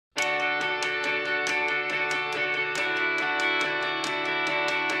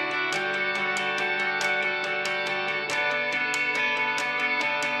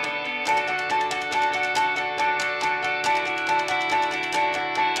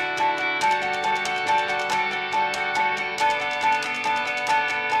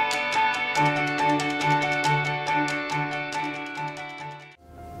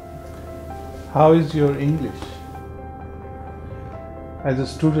How is your English? As a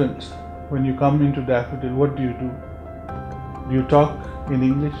student, when you come into Daffodil, what do? Do you talk in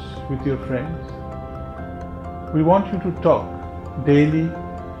English with your friends? We want you to talk daily,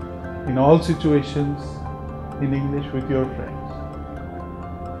 in all situations, in English with your friends.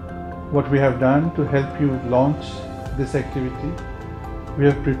 What we have done to help you launch this activity, we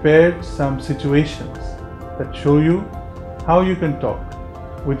have prepared some situations that show you how you can talk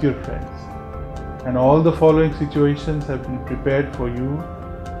with your friends. And all the following situations have been prepared for you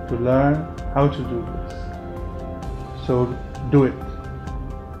to learn how to do this. So do it.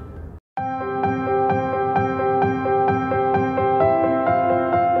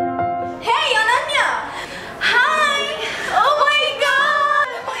 Hey Ananya! Hi! Oh my god!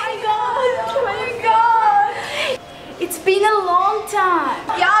 Oh my god! Oh my god! It's been a long time.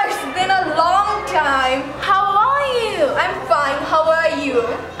 Yeah, it's been a long time. How are you? I'm fine. How are you?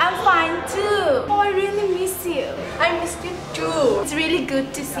 I'm fine too. Oh, I really miss you. I miss you too. It's really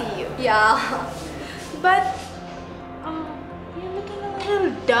good to see you. Yeah. But you're looking a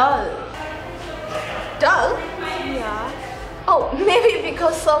little dull. Dull? Yeah. Oh, maybe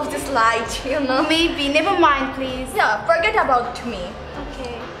because of this light, you know. Maybe. Never mind, please. Yeah, forget about me.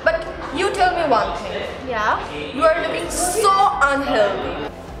 Okay. But you tell me one thing. Yeah? You are looking so unhealthy.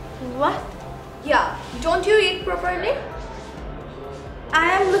 What? Yeah. Don't you eat properly? I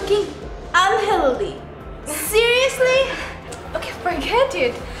am looking unhealthy. Seriously? Okay, forget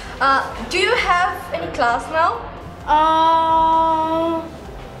it. Do you have any class now?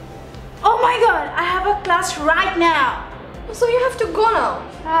 Oh my god, I have a class right now. So you have to go now?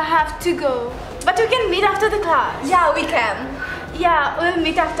 I have to go. But we can meet after the class. Yeah, we can. Yeah, we'll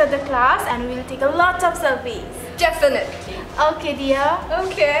meet after the class and we'll take a lot of selfies. Definitely. Okay, dear.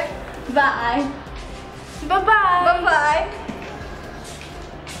 Okay. Bye. Bye-bye. Bye-bye.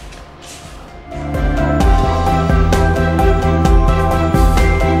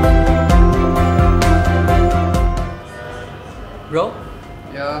 Bro,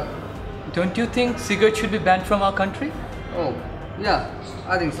 Yeah. don't you think cigarettes should be banned from our country? Oh, yeah,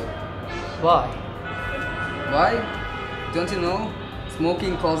 I think so. Why? Why? Don't you know?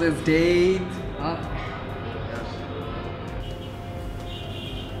 Smoking causes death. Huh?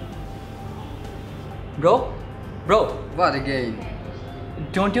 Bro, What again?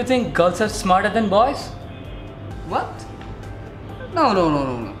 don't you think girls are smarter than boys? What?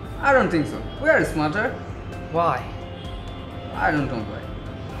 No. I don't think so. We are smarter. Why? I don't know why.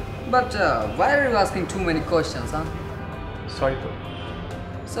 But why are you asking too many questions, huh? Sorry, bro.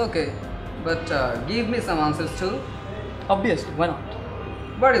 It's okay. But give me some answers too. Obviously, why not?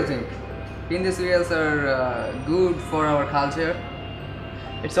 What do you think? Hindi serials are good for our culture?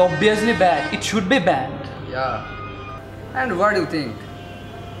 It's obviously bad. It should be banned. Yeah. And what do you think?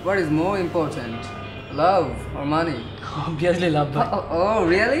 What is more important? Love or money? Obviously love, but Oh,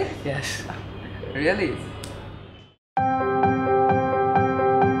 really? yes. Really?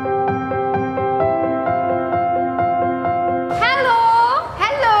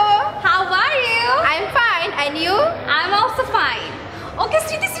 Hello, how are you? I'm fine, and you? I'm also fine. Okay,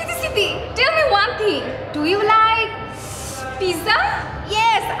 Sriti, tell me one thing. Do you like pizza?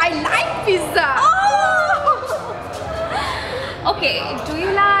 Yes, I like pizza. Oh! Okay, do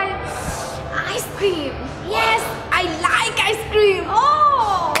you like ice cream? Yes, I like ice cream.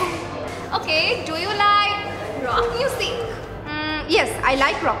 Oh! Okay, do you like rock music? Yes, I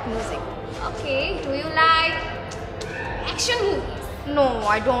like rock music. Okay, do you like action movies? No,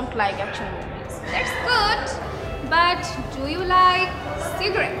 I don't like action movies. That's good. But do you like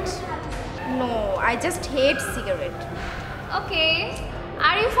cigarette? No, I just hate cigarette. Okay.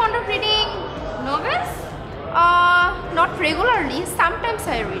 Are you fond of reading novels? Not regularly. Sometimes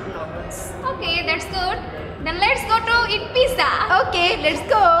I read novels. Okay, that's good. Then let's go to eat pizza. Okay, let's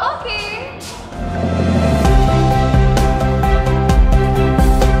go. Okay.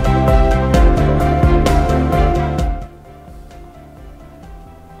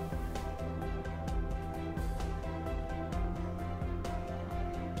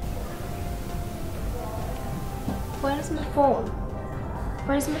 Where is my phone?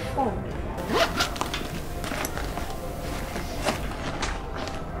 Where is my phone?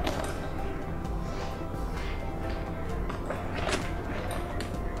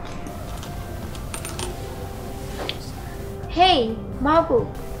 Hey, Mahbub.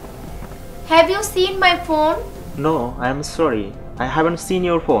 Have you seen my phone? No, I am sorry. I haven't seen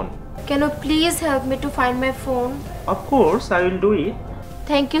your phone. Can you please help me to find my phone? Of course, I will do it.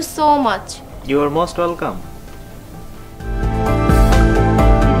 Thank you so much. You are most welcome.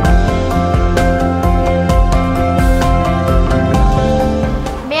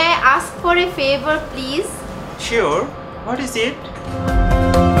 May I ask for a favor, please? Sure. What is it?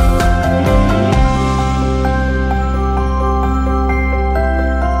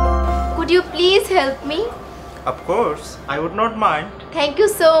 Could you please help me? Of course, I would not mind. Thank you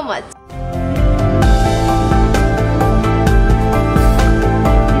so much.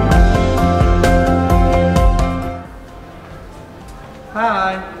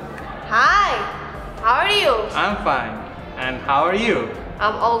 Hi. Hi, how are you? I'm fine. And how are you?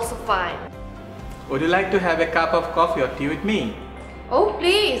 I'm also fine. Would you like to have a cup of coffee or tea with me? Oh,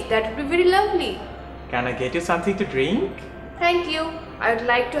 please, that would be very lovely. Can I get you something to drink? Thank you. I would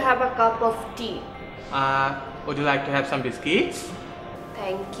like to have a cup of tea. Would you like to have some biscuits?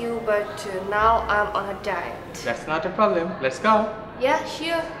 Thank you, but now I'm on a diet. That's not a problem. Let's go. Yeah,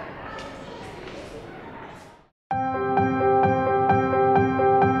 sure.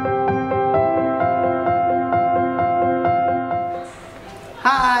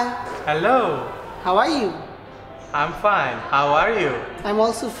 Hi, Hello. how are you? I'm fine. How are you? I'm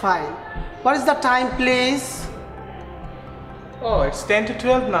also fine. What is the time, please? Oh, it's 10 to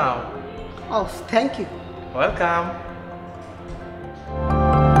 12 now. Oh, thank you. Welcome.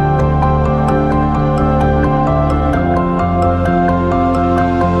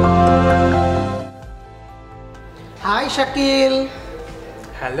 Hi, Shakil.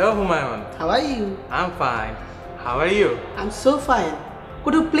 Hello, Humayun. How are you? I'm fine. How are you? I'm so fine.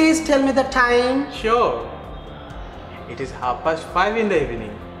 Could you please tell me the time? Sure. It is 5:30 in the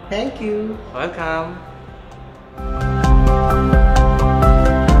evening. Thank you. Welcome.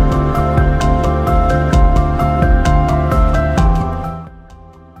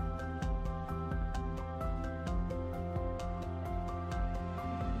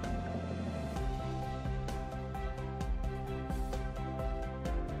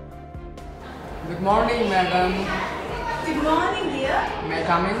 Good morning, madam. Good morning, dear. May I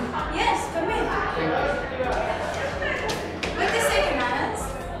come in? Yes, come in. Thank you. Wait a second, Anas.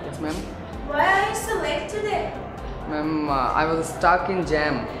 Yes, ma'am. Why are you so late today? Ma'am, I was stuck in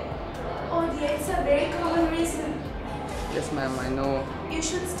jam. Oh dear, it's a very common reason. Yes, ma'am, I know. You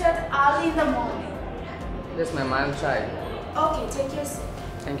should start early in the morning. Yes, ma'am, I'll try. Okay, take your seat.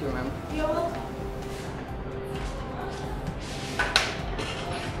 Thank you, ma'am. You're welcome.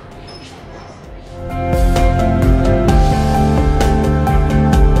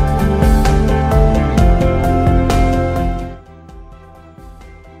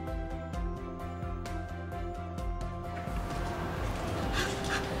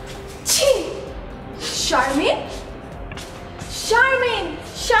 Charmin? Charmin!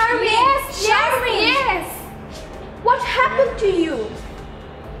 Charmin! Yes, Charmin! yes. What happened to you?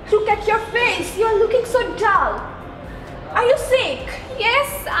 Look at your face. You are looking so dull. Are you sick?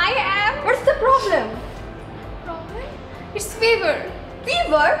 Yes, I am. What's the problem? Problem? It's fever.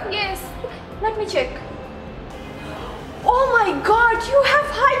 Fever? Yes. Let me check. Oh my god, you have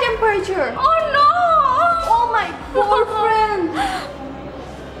high temperature. Oh no! Oh my poor friend.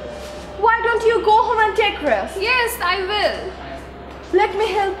 Why don't you go home and take rest? Yes, I will. Let me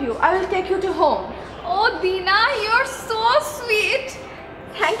help you. I will take you to home. Oh, Dina, you're so sweet.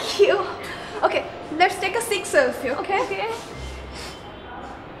 Thank you. Okay, let's take a 6 selfie, okay? Okay.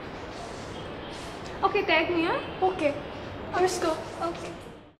 Okay, tag me, huh? Okay. Let's go. Okay.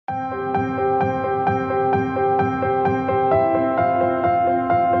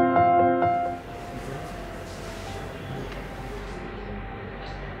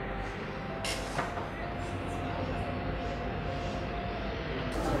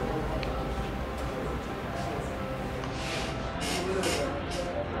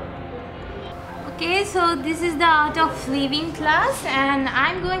 Okay, so this is the art of living class and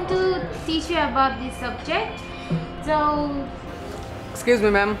I'm going to teach you about this subject. So, Excuse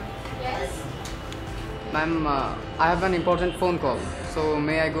me, ma'am. yes. Ma'am, I have an important phone call. So,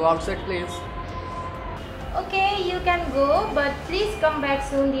 may I go outside, please? Okay, you can go, but please come back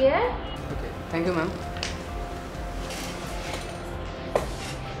soon, dear. Okay. Thank you, ma'am.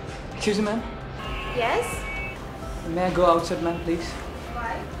 Excuse me, ma'am. Yes? May I go outside, ma'am, please?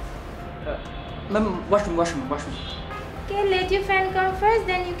 Why? Ma'am, washroom. Okay, let your friend come first,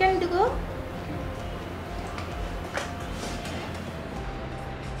 then you can go.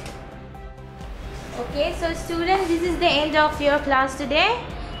 Okay, so students, this is the end of your class today.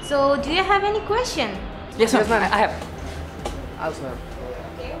 So, do you have any question? Yes, Yes, ma'am. ma'am. I have. Also have.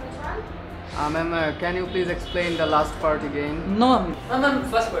 Okay, which one? Ma'am, can you please explain the last part again? No, ma'am.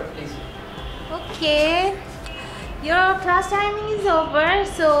 First word, please. Okay, your class timing is over.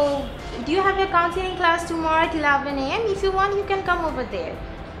 So, do you have your counseling class tomorrow at 11 a.m.? If you want, you can come over there.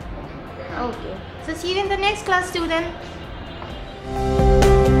 Okay, so see you in the next class, student.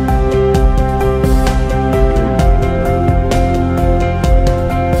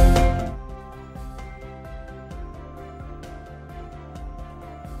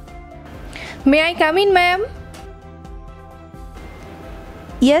 May I come in, ma'am?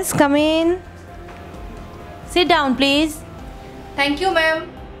 Yes, come in. Sit down, please. Thank you, ma'am.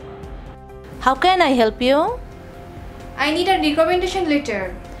 How can I help you? I need a recommendation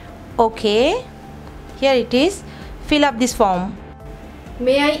letter. Okay. Here it is. Fill up this form.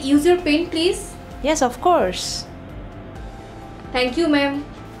 May I use your pen, please? Yes, of course. Thank you, ma'am.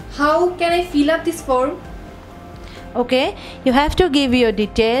 How can I fill up this form? Okay. You have to give your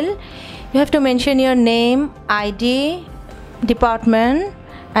detail. You have to mention your name, ID, department,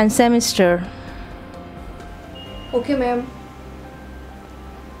 and semester. Okay, ma'am.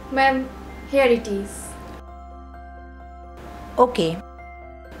 Ma'am, here it is. Okay.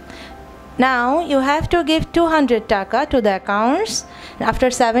 Now you have to give 200 taka to the accounts. After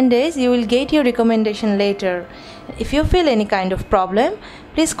 7 days you will get your recommendation letter. If you feel any kind of problem,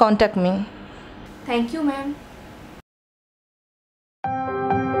 please contact me. Thank you, ma'am.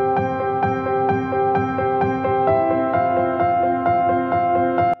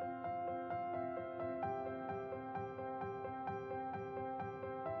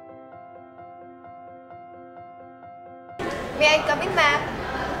 May I come in, ma'am?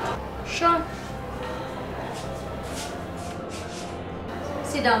 Sure.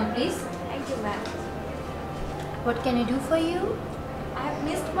 Sit down, please. Thank you, ma'am. What can I do for you? I have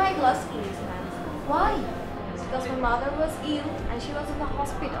missed my class quiz, ma'am. Why? Because my mother was ill and she was in the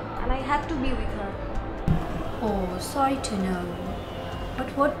hospital and I had to be with her. Oh, sorry to know.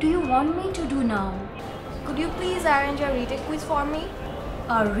 But what do you want me to do now? Could you please arrange a retake quiz for me?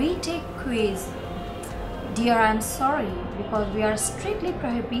 A retake quiz? Dear, I'm sorry because we are strictly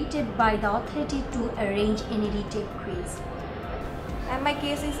prohibited by the authority to arrange any retake quiz. And my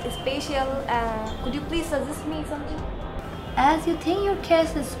case is special. Could you please suggest me something? As you think your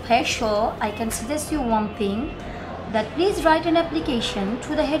case is special, I can suggest you one thing, that please write an application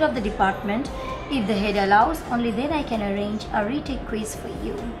to the head of the department. If the head allows, only then I can arrange a retake quiz for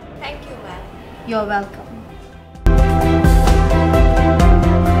you. Thank you, ma'am. You're welcome.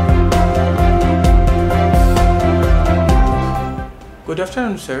 Good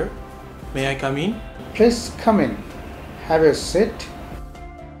afternoon, sir. May I come in? Please come in. Have a seat.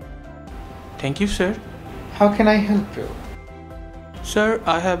 Thank you, sir. How can I help you? Sir,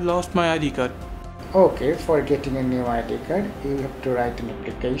 I have lost my ID card. Okay, for getting a new ID card, you have to write an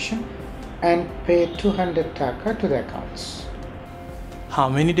application and pay 200 taka to the accounts. How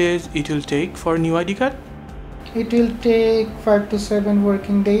many days it will take for a new ID card? It will take 5 to 7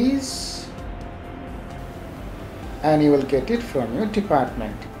 working days and you will get it from your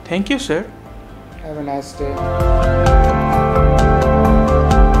department. Thank you, sir. Have a nice day.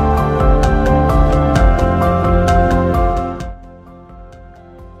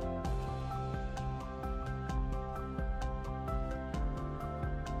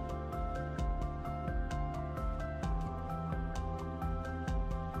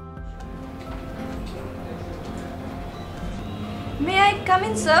 May I come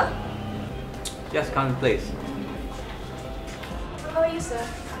in, sir? Yes, come in, please. How are you, sir?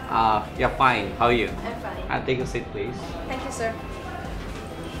 Yeah, fine. How are you? I'm fine. I'll take a seat, please. Thank you, sir.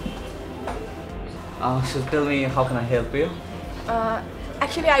 So tell me, how can I help you?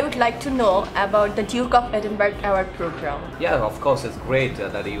 Actually, I would like to know about the Duke of Edinburgh Award program. Yeah, of course, it's great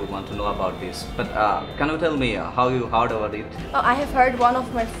that you want to know about this. But can you tell me how you heard about it? I have heard one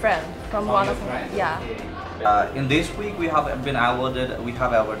of my friends from one of friends. yeah. In this week, we have awarded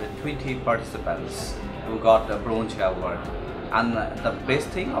 20 participants who got the bronze award. And the best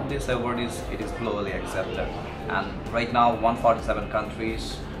thing of this award is it is globally accepted. And right now, 147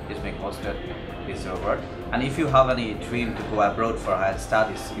 countries is being hosted this award. And if you have any dream to go abroad for higher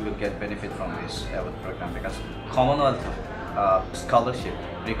studies, you will get benefit from this award program because Commonwealth scholarship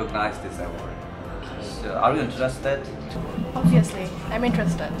recognize this award. So, are you interested? Obviously, I'm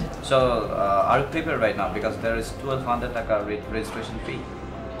interested. So, are you prepared right now? Because there is 1200 taka registration fee.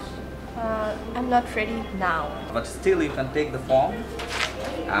 I'm not ready now. But still, you can take the form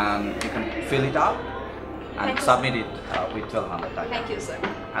and you can fill it up and submit it with 1200 taka. Thank you, sir.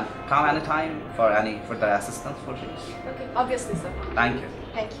 And come anytime for any further assistance for this. Okay, obviously, sir. Thank you.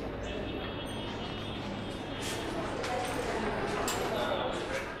 Thank you.